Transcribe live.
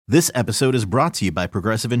This episode is brought to you by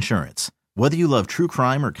Progressive Insurance. Whether you love true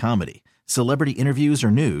crime or comedy, celebrity interviews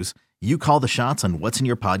or news, you call the shots on what's in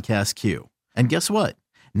your podcast queue. And guess what?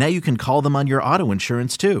 Now you can call them on your auto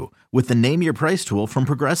insurance too with the Name Your Price tool from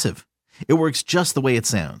Progressive. It works just the way it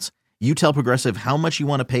sounds. You tell Progressive how much you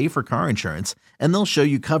want to pay for car insurance, and they'll show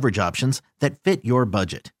you coverage options that fit your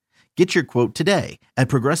budget. Get your quote today at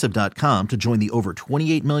Progressive.com to join the over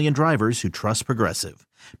 28 million drivers who trust Progressive.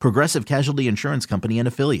 Progressive Casualty Insurance Company and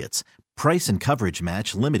Affiliates. Price and coverage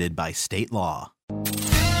match limited by state law.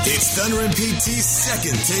 It's Thunder and PT's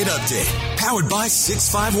second date update, powered by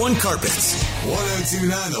 651 Carpets.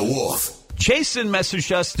 1029 The Wolf. Jason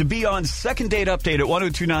messaged us to be on second date update at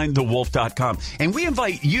 1029thewolf.com. And we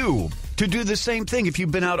invite you to do the same thing. If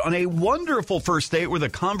you've been out on a wonderful first date where the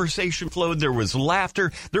conversation flowed, there was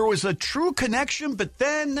laughter, there was a true connection, but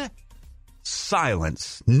then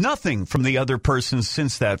silence. Nothing from the other person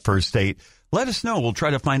since that first date. Let us know. We'll try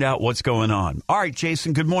to find out what's going on. All right,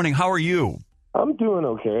 Jason, good morning. How are you? I'm doing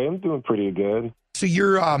okay. I'm doing pretty good. So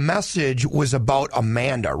your message was about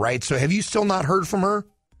Amanda, right? So have you still not heard from her?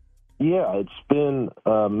 Yeah, it's been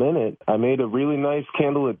a minute. I made a really nice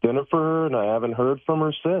candlelit dinner for her, and I haven't heard from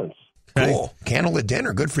her since. Cool. Candlelit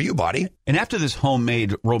dinner. Good for you, buddy. And after this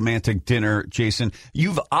homemade romantic dinner, Jason,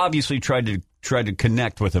 you've obviously tried to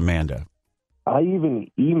connect with Amanda. I even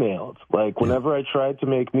emailed. Like, whenever I tried to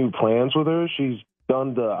make new plans with her, she's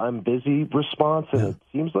done the I'm busy response, and it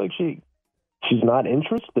seems like she's not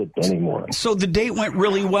interested anymore. So the date went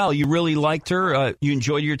really well. You really liked her. You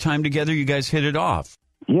enjoyed your time together. You guys hit it off.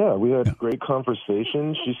 Yeah, we had great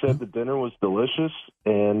conversation. She said the dinner was delicious,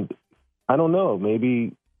 and I don't know,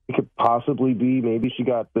 maybe it could possibly be, maybe she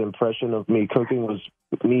got the impression of me cooking was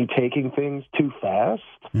me taking things too fast.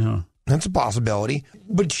 Yeah. That's a possibility.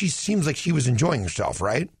 But she seems like she was enjoying herself,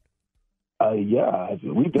 right? Yeah,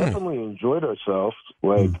 we definitely enjoyed ourselves.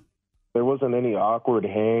 Like, there wasn't any awkward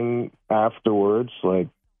hang afterwards. Like,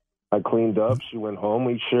 I cleaned up, she went home,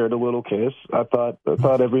 we shared a little kiss. I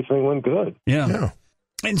thought everything went good. Yeah.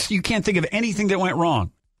 And so you can't think of anything that went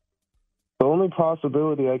wrong? The only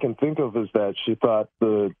possibility I can think of is that she thought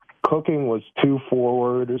the cooking was too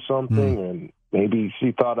forward or something, and maybe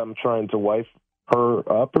she thought I'm trying to wife her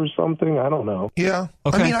up or something. I don't know. Yeah.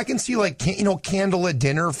 Okay. I mean, I can see, like, candlelit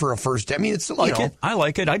dinner for a first date. I mean, it's, it. I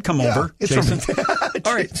like it. I'd come over, Jason.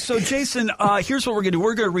 All right. So, Jason, here's what we're going to do.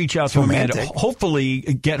 We're going to reach out to Amanda. Hopefully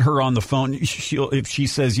get her on the phone. If she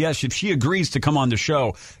says yes, if she agrees to come on the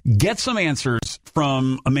show, get some answers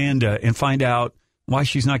from Amanda and find out why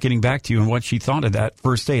she's not getting back to you and what she thought of that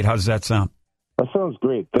first date. How does that sound? That sounds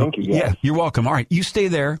great. Thank you, guys. Yeah, you're welcome. All right. You stay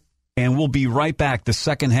there. And we'll be right back. The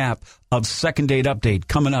second half of Second Date Update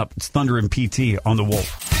coming up. It's Thunder and PT on the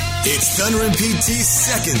Wolf. It's Thunder and PT's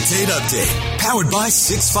second date update, powered by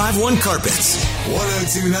 651 Carpets.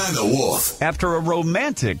 1029 The Wolf. After a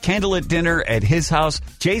romantic candlelit dinner at his house,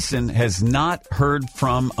 Jason has not heard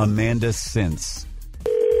from Amanda since.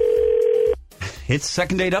 It's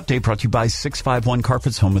Second Date Update brought to you by 651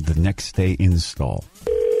 Carpets, home of the next day install.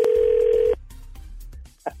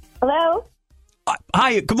 Hello?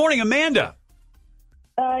 Hi, good morning, Amanda.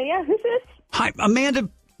 Yeah, who's this? Hi, Amanda,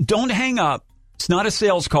 don't hang up. It's not a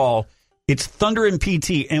sales call. It's Thunder and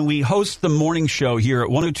PT, and we host the morning show here at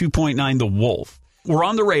 102.9 The Wolf. We're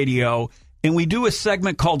on the radio, and we do a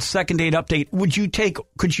segment called Second Date Update.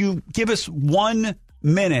 Could you give us 1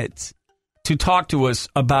 minute to talk to us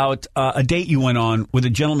about a date you went on with a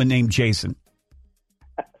gentleman named Jason?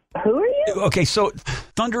 Who are you? Okay, so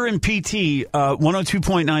Thunder and PT,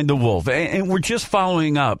 102.9 The Wolf, and we're just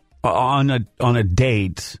following up on a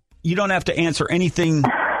date. You don't have to answer anything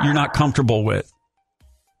you're not comfortable with.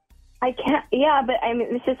 I can't. Yeah, but I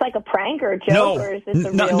mean, is this like a prank or a joke, or is this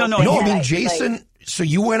a real? No. I mean, Jason. So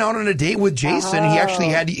you went out on a date with Jason. He actually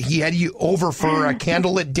had you over for a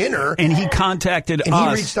candlelit dinner, and he contacted us. And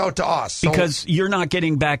he reached out to us because you're not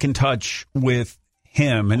getting back in touch with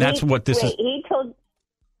him, and that's what this is. He told.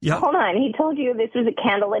 Yeah. Hold on. He told you this was a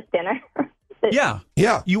candlelit dinner.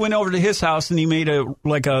 Yeah. You went over to his house and he made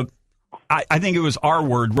I think it was our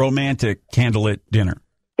word, romantic candlelit dinner.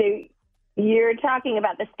 So you're talking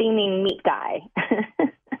about the steaming meat guy.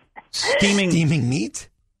 Steaming meat?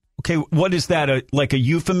 Okay, what is that? Like a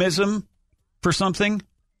euphemism for something?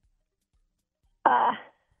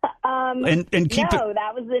 And keep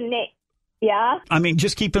that was the name. Yeah. I mean,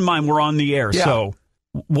 just keep in mind we're on the air. Yeah. So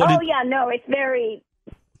it's very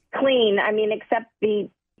clean. I mean, except the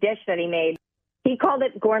dish that he made. He called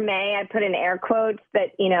it gourmet. I put in air quotes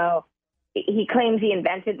that, he claims he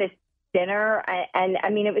invented this dinner. And I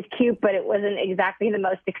mean, it was cute, but it wasn't exactly the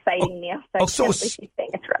most exciting meal. So I can't believe he's saying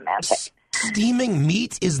it's romantic. steaming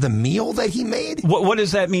meat is the meal that he made? What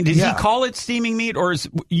does that mean? Did he call it steaming meat, or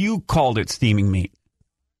you called it steaming meat?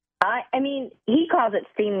 I mean, he calls it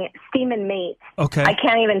steaming meat. Okay. I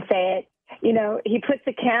can't even say it. You know, he puts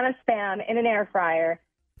a can of Spam in an air fryer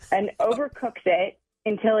and overcooks it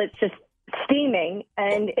until it's just steaming,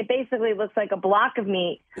 and it basically looks like a block of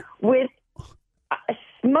meat with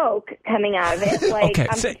smoke coming out of it. Like, Okay.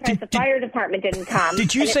 I'm surprised the fire department didn't come.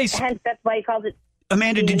 Did you say... Hence, that's why he calls it...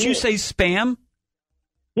 Amanda, did you say Spam?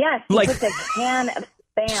 Yes, he Like- puts a can of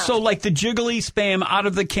Spam. So like the jiggly Spam out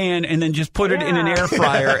of the can and then just put it in an air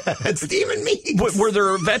fryer. It's steaming meat. Were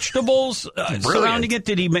there vegetables surrounding it?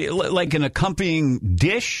 Did he make like an accompanying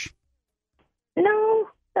dish? No.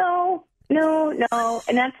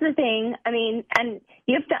 And that's the thing. I mean, and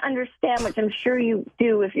you have to understand, which I'm sure you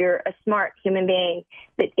do if you're a smart human being,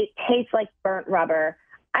 that it tastes like burnt rubber.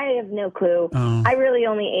 I have no clue. Oh. I really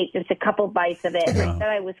only ate just a couple bites of it. I said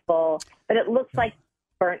I was full, but it looks like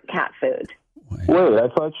burnt cat food. Wait, I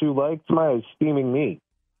thought you liked my steaming meat.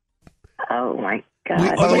 Oh, my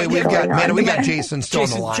God. By the way, we got Jason Jason still on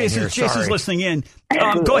the line here. Jason's Sorry. listening in.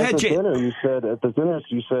 Go ahead, Jason. At the dinner,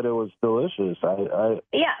 you said it was delicious.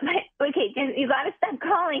 Yeah, but, okay, you got to stop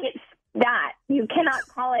calling it that. You cannot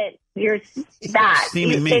call it your that.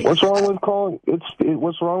 Steaming meat. What's wrong with calling it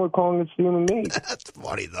steaming meat? That's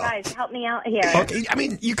funny, though. Guys, help me out here. Okay, I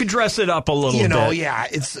mean, you could dress it up a little bit. You know, yeah.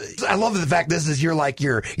 I love the fact this is your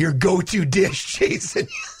go-to dish, Jason.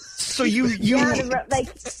 So you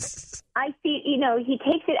I see, you know, he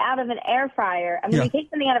takes it out of an air fryer. I mean, he takes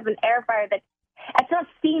something out of an air fryer that's not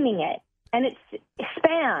steaming it, and it's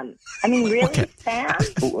Spam. I mean, really,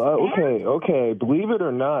 Spam? Okay. Believe it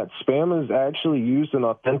or not, Spam is actually used in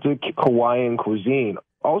authentic Hawaiian cuisine.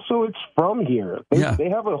 Also, it's from here. They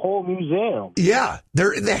have a whole museum. Yeah,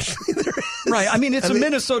 they're right. I mean, it's a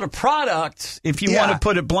Minnesota product, if you want to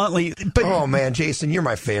put it bluntly. But, oh man, Jason, you're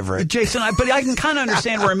my favorite. Jason, but I can kind of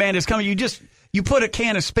understand where Amanda's coming. You put a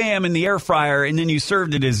can of Spam in the air fryer and then you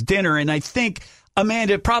served it as dinner. And I think,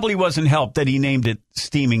 Amanda, it probably wasn't helped that he named it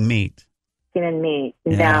steaming meat. Steaming meat.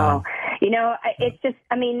 Yeah. No. You know, it's just,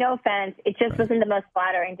 I mean, no offense. It just wasn't the most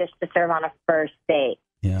flattering dish to serve on a first date.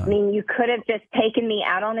 Yeah. I mean, you could have just taken me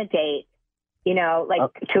out on a date, you know, like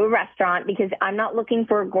to a restaurant, because I'm not looking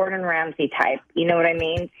for a Gordon Ramsay type. You know what I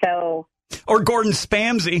mean? So... Or Gordon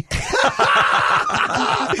Spamsy.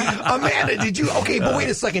 Amanda, but wait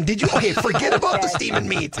a second. Forget about the steaming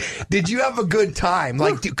meat. Did you have a good time?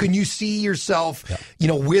 Like, can you see yourself,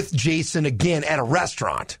 with Jason again at a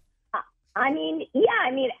restaurant? I mean,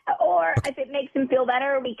 or if it makes him feel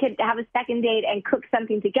better, we could have a second date and cook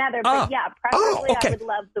something together. But preferably I would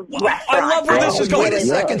love the restaurant. I love where this is going. Wait a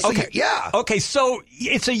second. Okay, so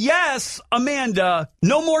it's a yes, Amanda.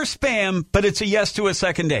 No more Spam, but it's a yes to a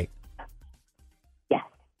second date.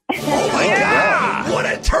 Oh my God! What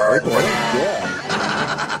a turn!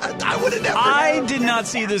 I would have never. I did not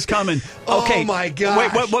see this coming. Okay. Oh my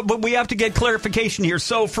God! Wait, we have to get clarification here.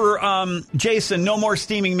 So for Jason, no more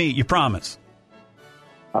steaming meat. You promise?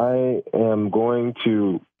 I am going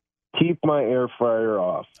to keep my air fryer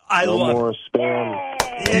off. No more Spam.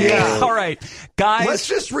 Yeah. All right, guys. Let's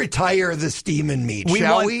just retire the steaming meat,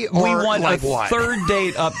 shall we? We want a third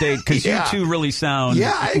date update because you two really sound.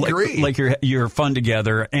 Yeah, I agree. Like you're fun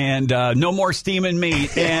together, and no more steaming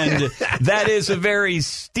meat, and that is a very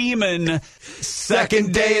steaming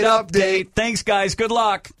second date update. Thanks, guys. Good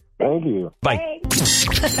luck. Thank you. Bye.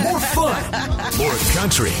 More fun, more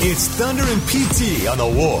country. It's Thunder and PT on the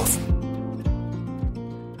Wolf.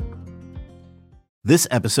 This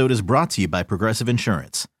episode is brought to you by Progressive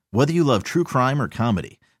Insurance. Whether you love true crime or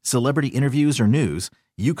comedy, celebrity interviews or news,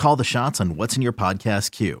 you call the shots on what's in your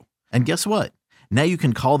podcast queue. And guess what? Now you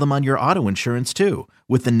can call them on your auto insurance too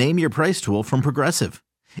with the Name Your Price tool from Progressive.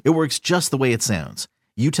 It works just the way it sounds.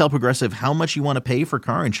 You tell Progressive how much you want to pay for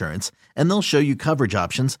car insurance, and they'll show you coverage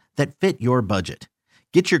options that fit your budget.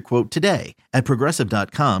 Get your quote today at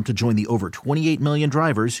Progressive.com to join the over 28 million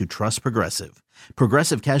drivers who trust Progressive.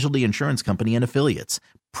 Progressive Casualty Insurance Company and Affiliates.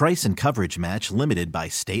 Price and coverage match limited by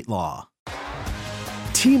state law.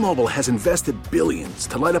 T-Mobile has invested billions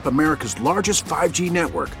to light up America's largest 5G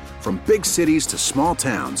network, from big cities to small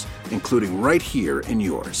towns, including right here in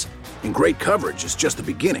yours. And great coverage is just the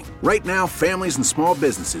beginning. Right now, families and small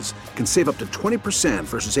businesses can save up to 20%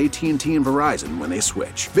 versus AT&T and Verizon when they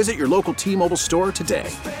switch. Visit your local T-Mobile store today.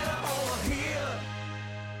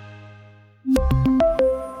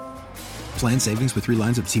 Plan savings with 3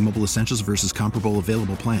 lines of T-Mobile Essentials versus comparable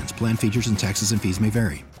available plans. Plan features and taxes and fees may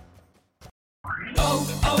vary.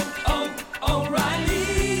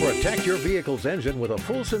 Protect your your vehicle's engine with a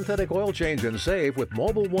full synthetic oil change and save with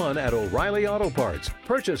Mobil 1 at O'Reilly Auto Parts.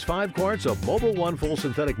 Purchase 5 quarts of Mobil 1 full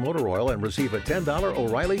synthetic motor oil and receive a $10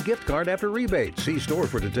 O'Reilly gift card after rebate. See store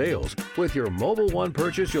for details. With your Mobil 1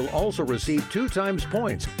 purchase, you'll also receive 2 times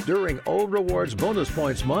points during O Rewards Bonus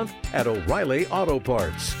Points Month at O'Reilly Auto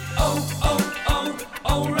Parts.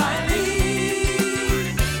 O'Reilly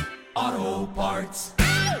Auto Parts.